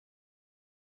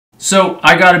So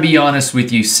I gotta be honest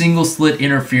with you, single slit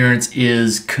interference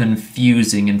is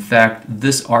confusing. In fact,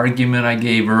 this argument I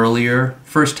gave earlier,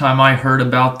 first time I heard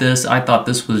about this, I thought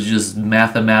this was just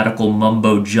mathematical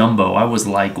mumbo jumbo. I was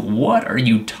like, what are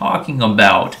you talking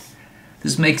about?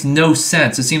 This makes no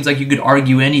sense. It seems like you could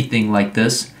argue anything like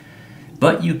this,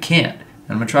 but you can't. And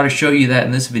I'm gonna try to show you that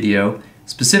in this video.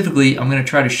 Specifically, I'm gonna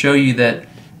try to show you that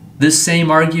this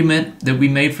same argument that we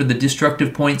made for the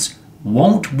destructive points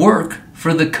won't work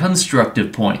for the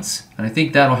constructive points. And I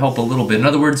think that'll help a little bit. In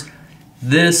other words,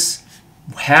 this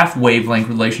half wavelength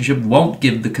relationship won't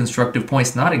give the constructive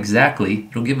points, not exactly,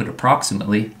 it'll give it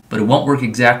approximately, but it won't work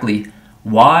exactly.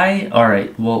 Why? All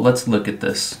right, well, let's look at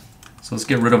this. So let's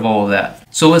get rid of all of that.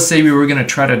 So let's say we were gonna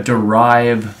try to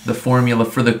derive the formula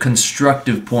for the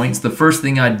constructive points. The first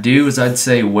thing I'd do is I'd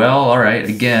say, well, all right,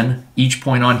 again, each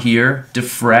point on here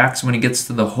diffracts when it gets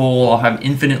to the hole. I'll have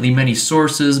infinitely many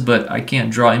sources, but I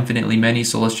can't draw infinitely many,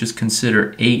 so let's just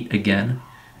consider 8 again.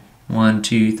 1,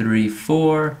 2, 3,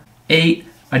 4, 8.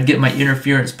 I'd get my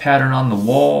interference pattern on the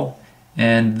wall,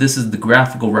 and this is the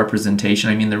graphical representation.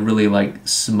 I mean, they're really like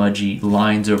smudgy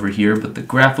lines over here, but the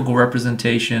graphical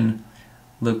representation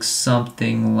looks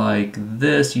something like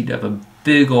this. You'd have a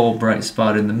big old bright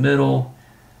spot in the middle,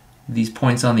 these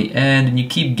points on the end, and you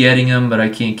keep getting them, but I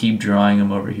can't keep drawing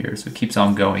them over here, so it keeps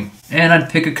on going. And I'd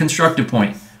pick a constructive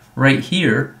point. Right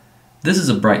here, this is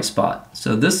a bright spot.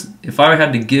 So this, if I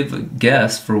had to give a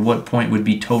guess for what point would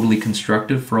be totally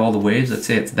constructive for all the waves, I'd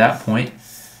say it's that point.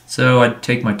 So I'd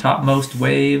take my topmost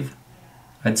wave,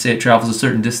 I'd say it travels a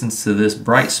certain distance to this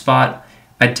bright spot.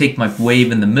 I'd take my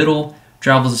wave in the middle,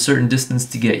 travels a certain distance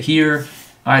to get here.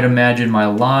 I'd imagine my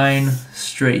line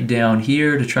straight down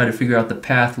here to try to figure out the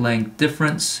path length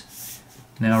difference.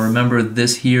 Now remember,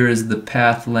 this here is the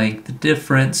path length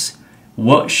difference.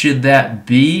 What should that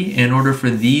be in order for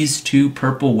these two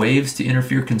purple waves to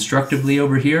interfere constructively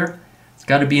over here? It's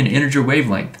got to be an integer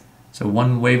wavelength. So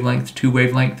 1 wavelength, 2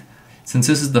 wavelength. Since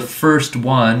this is the first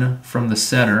one from the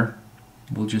center,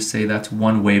 we'll just say that's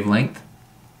 1 wavelength.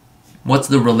 What's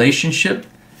the relationship?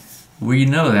 We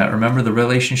know that. Remember the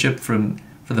relationship for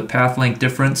the path length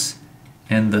difference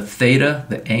and the theta,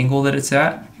 the angle that it's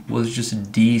at, was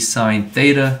just d sine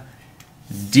theta.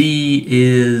 D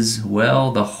is,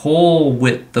 well, the whole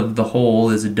width of the hole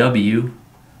is a w.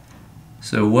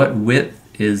 So what width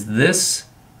is this?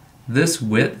 This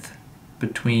width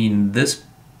between this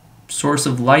source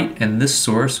of light and this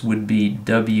source would be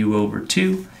w over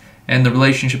 2. And the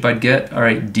relationship I'd get, all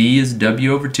right, d is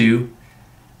w over 2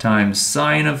 times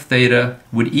sine of theta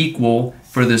would equal,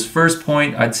 for this first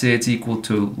point, I'd say it's equal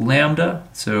to lambda.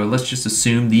 So let's just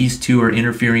assume these two are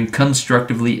interfering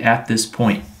constructively at this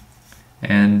point.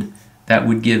 And that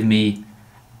would give me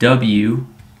w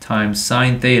times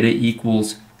sine theta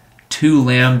equals 2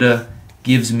 lambda,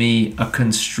 gives me a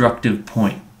constructive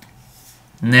point.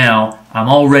 Now, I'm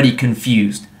already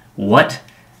confused. What?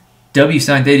 W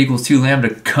sine theta equals 2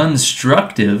 lambda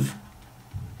constructive?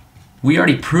 We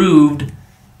already proved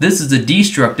this is a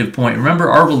destructive point. Remember,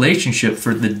 our relationship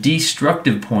for the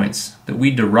destructive points that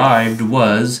we derived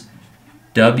was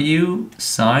W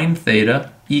sine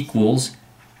theta equals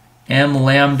m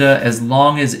lambda, as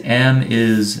long as m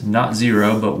is not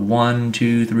 0, but 1,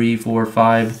 2, 3, 4,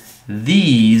 5.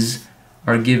 These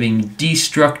are giving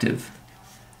destructive.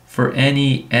 For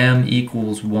any m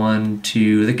equals 1,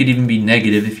 2, they could even be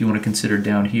negative if you want to consider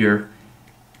down here.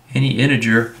 Any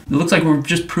integer. It looks like we've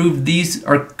just proved these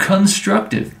are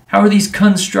constructive. How are these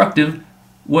constructive?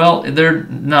 Well, they're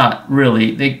not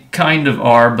really. They kind of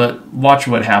are, but watch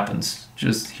what happens.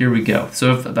 Just here we go.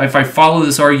 So if I follow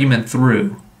this argument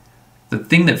through, the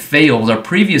thing that fails, our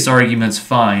previous argument's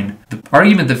fine. The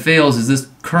argument that fails is this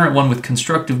current one with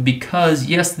constructive, because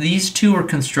yes, these two are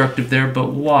constructive there,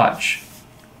 but watch.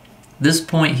 This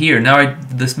point here, now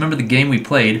remember the game we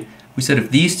played, we said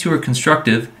if these two are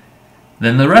constructive,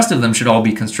 then the rest of them should all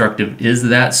be constructive. Is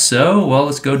that so? Well,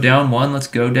 let's go down 1, let's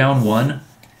go down 1.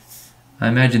 I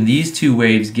imagine these two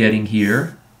waves getting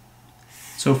here.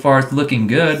 So far it's looking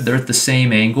good. They're at the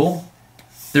same angle.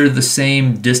 They're the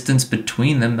same distance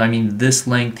between them. I mean, this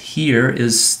length here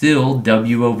is still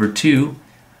w over 2.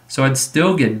 So I'd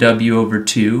still get w over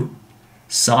 2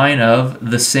 sine of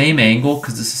the same angle,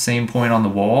 because it's the same point on the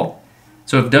wall.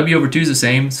 So if w over 2 is the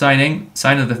same, sine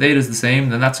of the theta is the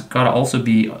same, then that's got to also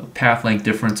be a path length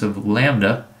difference of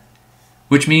lambda,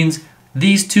 which means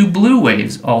these two blue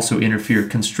waves also interfere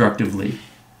constructively.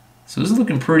 So this is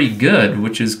looking pretty good,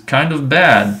 which is kind of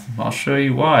bad. I'll show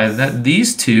you why. That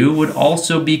these two would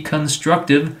also be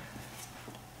constructive.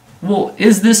 Well,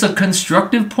 is this a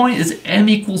constructive point? Is m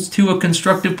equals 2 a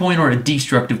constructive point or a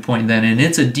destructive point then? And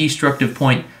it's a destructive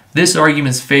point This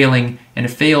argument's failing, and it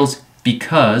fails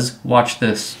because, watch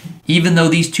this, even though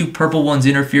these two purple ones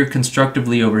interfere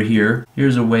constructively over here,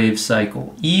 here's a wave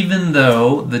cycle. Even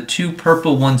though the two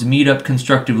purple ones meet up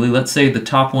constructively, let's say the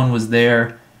top one was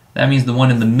there, that means the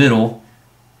one in the middle,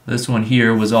 this one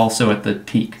here, was also at the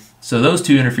peak. So those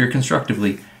two interfere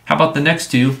constructively. How about the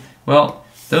next two? Well,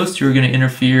 those two are going to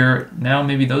interfere, now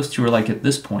maybe those two are like at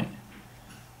this point.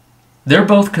 They're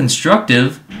both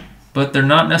constructive, but they're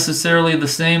not necessarily the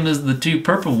same as the two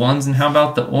purple ones. And how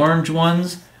about the orange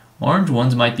ones? Orange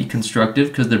ones might be constructive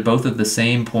because they're both at the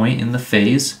same point in the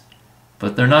phase,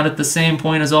 but they're not at the same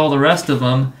point as all the rest of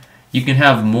them. You can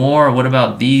have more. What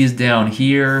about these down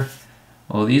here?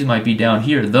 Well, these might be down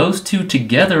here. Those two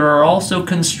together are also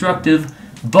constructive,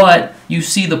 but you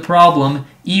see the problem.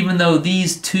 Even though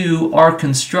these two are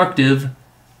constructive,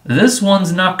 this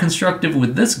one's not constructive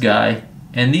with this guy,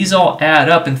 and these all add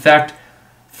up. In fact,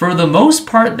 for the most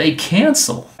part, they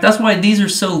cancel. That's why these are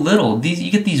so little.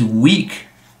 You get these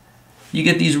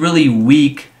really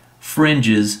weak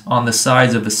fringes on the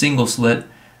sides of a single slit,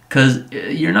 because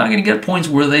you're not going to get points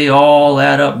where they all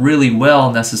add up really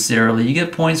well necessarily. You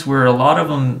get points where a lot of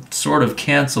them sort of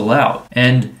cancel out.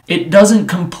 And it doesn't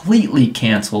completely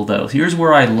cancel though. Here's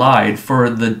where I lied for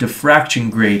the diffraction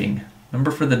grating.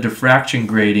 Remember, for the diffraction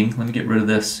grating, let me get rid of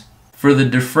this. For the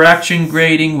diffraction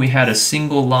grating, we had a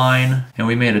single line and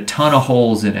we made a ton of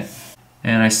holes in it.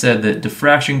 And I said that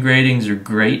diffraction gratings are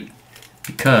great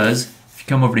because if you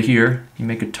come over to here, you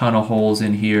make a ton of holes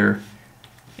in here.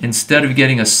 Instead of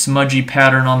getting a smudgy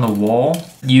pattern on the wall,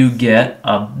 you get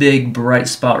a big bright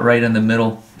spot right in the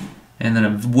middle, and then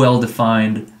a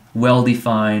well-defined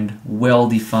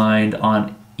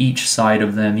on each side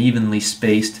of them, evenly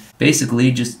spaced.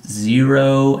 Basically just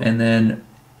 0 and then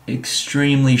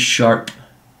extremely sharp,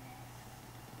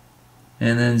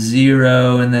 and then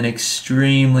 0 and then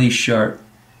extremely sharp,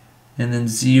 and then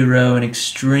 0 and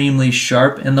extremely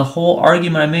sharp. And the whole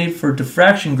argument I made for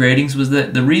diffraction gratings was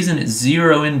that the reason it's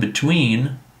 0 in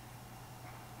between,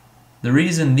 the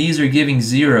reason these are giving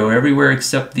 0 everywhere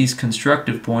except these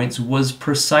constructive points, was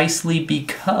precisely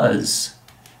because,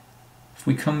 if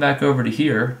we come back over to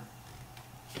here,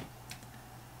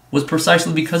 was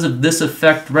precisely because of this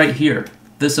effect right here.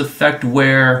 This effect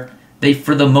where they,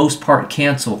 for the most part,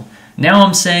 cancel. Now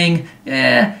I'm saying,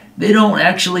 they don't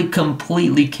actually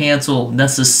completely cancel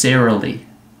necessarily.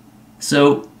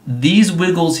 So these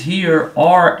wiggles here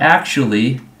are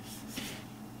actually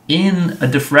in a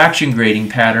diffraction grating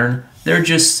pattern. They're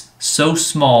just so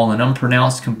small and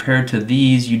unpronounced compared to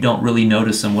these, you don't really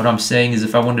notice them. What I'm saying is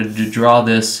if I wanted to draw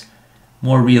this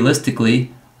more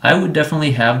realistically, I would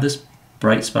definitely have this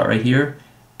bright spot right here,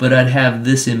 but I'd have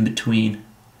this in between.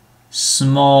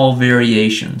 Small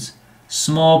variations,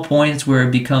 small points where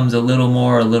it becomes a little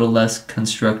more or a little less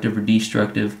constructive or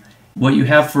destructive. What you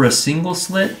have for a single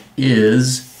slit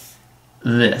is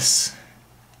this.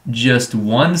 Just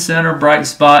one center bright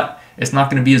spot. It's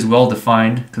not going to be as well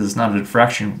defined because it's not a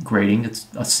diffraction grating, it's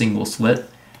a single slit.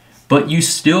 But you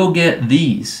still get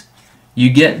these. You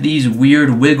get these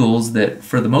weird wiggles that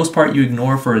for the most part you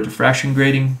ignore for a diffraction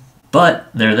grating, but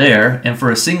they're there. And for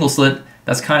a single slit,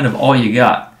 that's kind of all you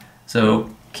got. So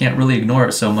can't really ignore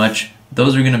it so much.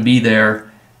 Those are going to be there.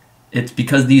 It's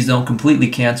because these don't completely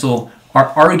cancel. Our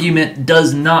argument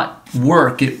does not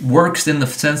work. It works in the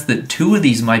sense that two of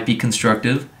these might be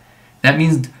constructive. That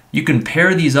means you can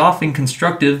pair these off in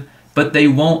constructive, but they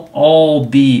won't all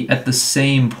be at the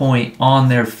same point on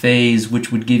their phase, which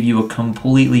would give you a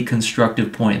completely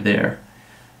constructive point there.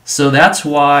 So that's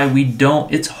why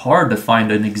it's hard to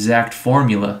find an exact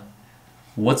formula.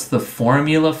 What's the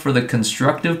formula for the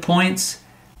constructive points?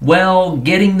 Well,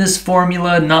 getting this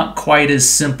formula, not quite as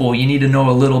simple. You need to know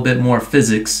a little bit more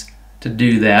physics to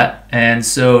do that. And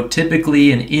so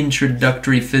typically in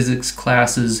introductory physics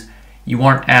classes, you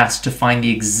aren't asked to find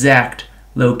the exact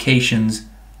locations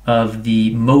of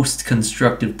the most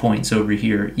constructive points over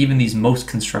here. Even these most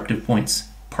constructive points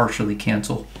partially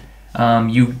cancel.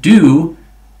 You do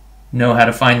know how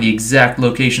to find the exact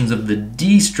locations of the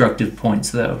destructive points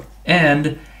though.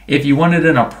 And if you wanted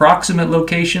an approximate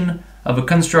location of a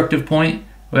constructive point,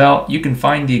 well, you can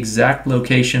find the exact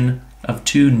location of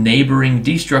two neighboring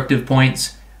destructive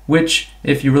points, which,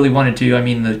 if you really wanted to, I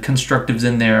mean, the constructive's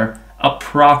in there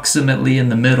approximately in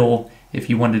the middle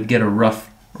if you wanted to get a rough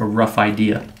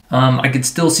idea. I could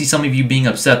still see some of you being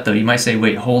upset though. You might say,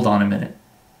 wait, hold on a minute.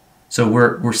 So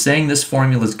we're saying this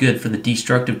formula is good for the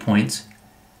destructive points,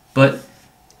 but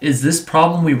is this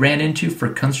problem we ran into for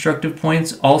constructive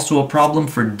points also a problem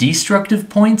for destructive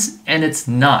points? And it's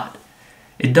not.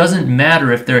 It doesn't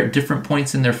matter if they're at different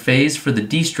points in their phase for the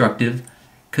destructive.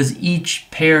 because each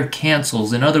pair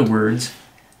cancels. In other words,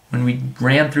 when we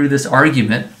ran through this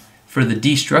argument for the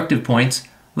destructive points,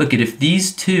 look at if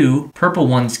these two purple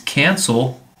ones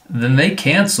cancel, then they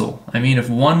cancel. I mean, if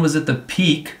one was at the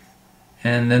peak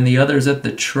and then the other's at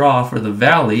the trough or the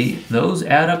valley, those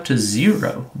add up to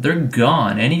 0. They're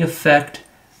gone. Any effect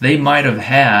they might have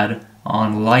had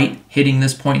on light hitting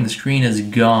this point in the screen is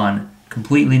gone,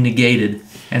 completely negated.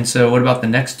 And so what about the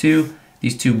next two?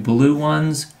 These two blue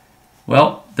ones?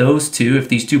 Well, those two, if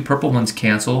these two purple ones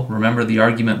cancel, remember the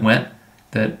argument went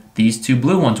that these two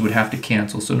blue ones would have to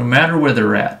cancel. So no matter where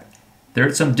they're at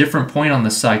some different point on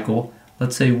the cycle.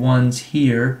 Let's say one's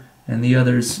here and the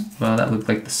others, well, that looked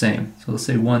like the same. So let's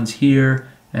say one's here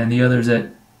and the other's at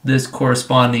this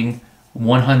corresponding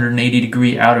 180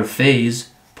 degree out of phase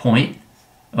point.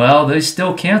 Well, they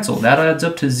still cancel. That adds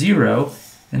up to 0.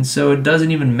 And so it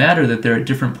doesn't even matter that they're at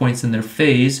different points in their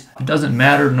phase. It doesn't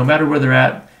matter, no matter where they're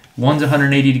at. One's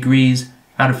 180 degrees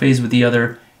out of phase with the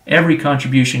other. Every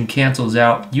contribution cancels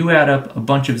out. You add up a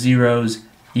bunch of zeros,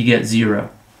 you get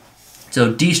 0.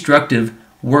 So destructive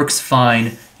works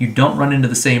fine. You don't run into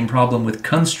the same problem with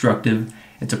constructive.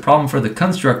 It's a problem for the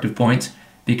constructive points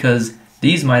because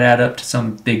these might add up to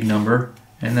some big number,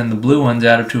 and then the blue ones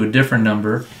add up to a different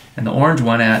number, and the orange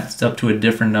one adds up to a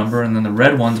different number, and then the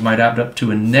red ones might add up to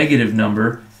a negative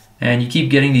number, and you keep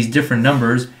getting these different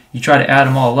numbers. You try to add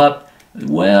them all up.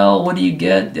 Well, what do you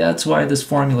get? That's why this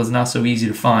formula is not so easy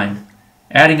to find.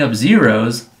 Adding up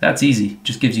zeros, that's easy.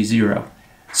 Just gives you 0.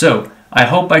 So I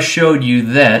hope I showed you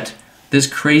that this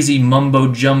crazy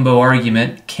mumbo-jumbo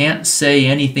argument can't say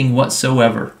anything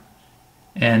whatsoever.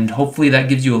 And hopefully that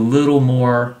gives you a little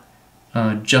more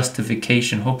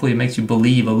justification. Hopefully it makes you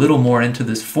believe a little more into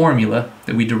this formula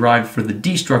that we derived for the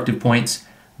destructive points.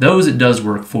 Those it does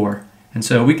work for. And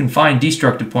so we can find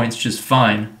destructive points just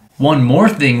fine. One more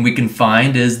thing we can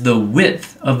find is the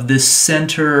width of this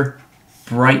center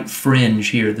bright fringe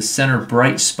here, the center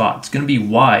bright spot. It's going to be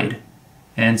wide.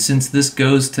 And since this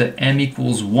goes to m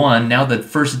equals 1, now the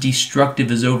first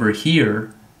destructive is over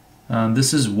here,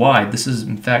 this is wide. This is,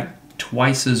 in fact,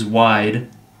 twice as wide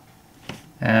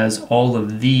as all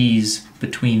of these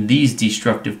between these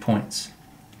destructive points.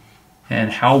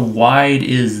 And how wide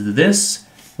is this?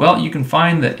 Well, you can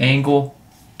find the angle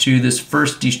to this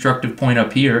first destructive point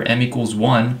up here, m equals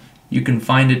 1. You can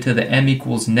find it to the m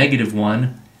equals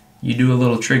 -1. You do a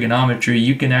little trigonometry,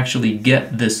 you can actually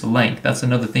get this length. That's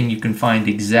another thing you can find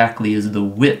exactly is the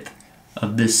width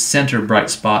of this center bright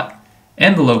spot.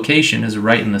 And the location is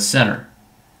right in the center.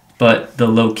 But the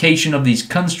location of these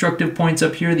constructive points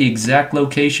up here, the exact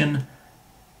location,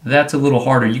 that's a little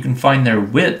harder. You can find their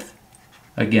width,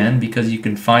 again, because you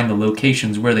can find the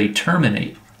locations where they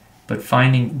terminate. But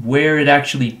finding where it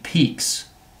actually peaks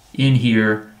in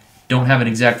here, don't have an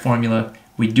exact formula.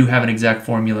 We do have an exact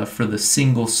formula for the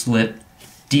single slit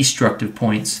destructive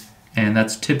points, and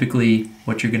that's typically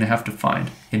what you're going to have to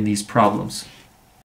find in these problems.